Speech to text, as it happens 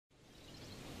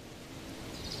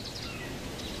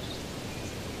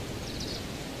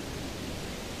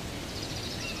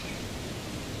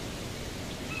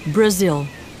Brazil,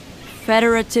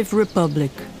 Federative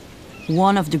Republic,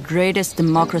 one of the greatest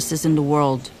democracies in the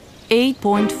world.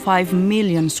 8.5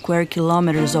 million square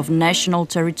kilometers of national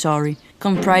territory,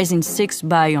 comprising 6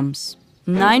 biomes,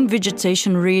 9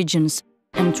 vegetation regions,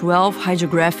 and 12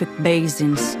 hydrographic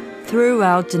basins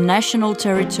throughout the national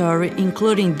territory,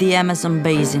 including the Amazon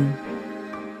basin.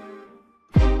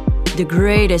 The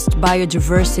greatest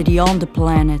biodiversity on the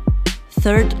planet,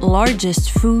 third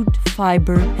largest food,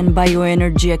 fiber, and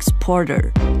bioenergy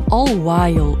exporter, all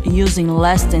while using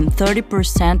less than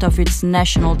 30% of its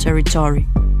national territory.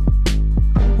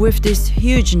 With this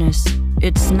hugeness,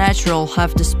 it's natural to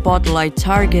have the spotlight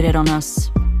targeted on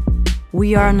us.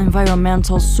 We are an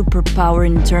environmental superpower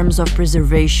in terms of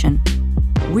preservation.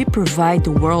 We provide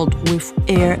the world with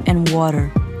air and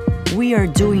water. We are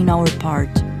doing our part.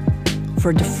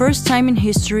 For the first time in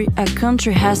history, a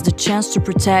country has the chance to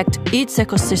protect its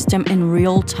ecosystem in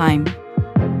real time.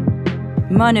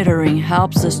 Monitoring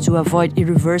helps us to avoid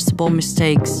irreversible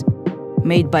mistakes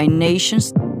made by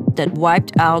nations that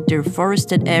wiped out their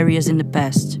forested areas in the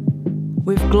past.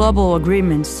 With global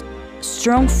agreements,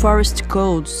 strong forest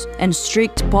codes, and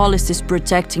strict policies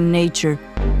protecting nature,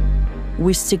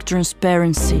 we seek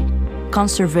transparency,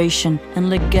 conservation, and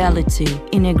legality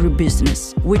in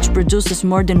agribusiness, which produces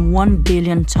more than 1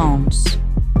 billion tons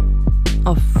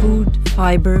of food,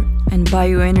 fiber, and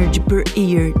bioenergy per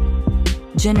year,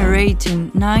 generating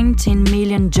 19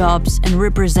 million jobs and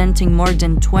representing more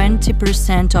than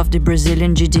 20% of the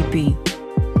Brazilian GDP.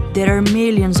 There are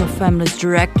millions of families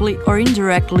directly or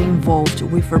indirectly involved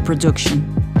with our production.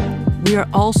 We are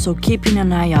also keeping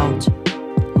an eye out,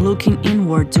 looking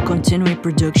inward to continue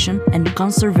production and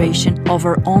conservation of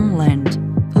our own land,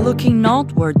 looking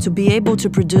northward to be able to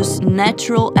produce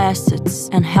natural assets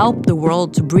and help the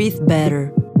world to breathe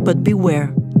better. But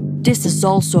beware, this is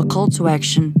also a call to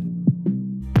action,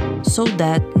 so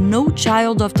that no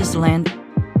child of this land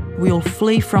will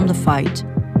flee from the fight,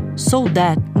 so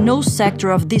that no sector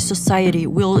of this society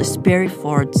will spare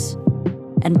efforts,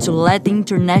 and to let the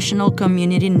international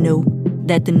community know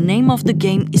that the name of the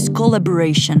game is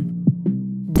collaboration.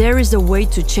 There is a way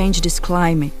to change this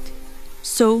climate.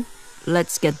 So,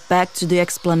 let's get back to the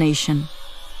explanation.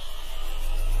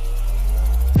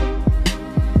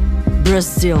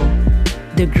 Brazil,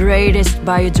 the greatest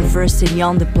biodiversity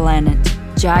on the planet.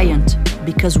 Giant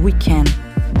because we can,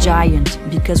 giant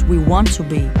because we want to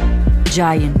be,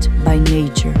 giant by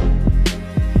nature.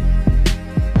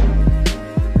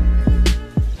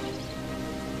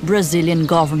 Brazilian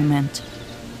government.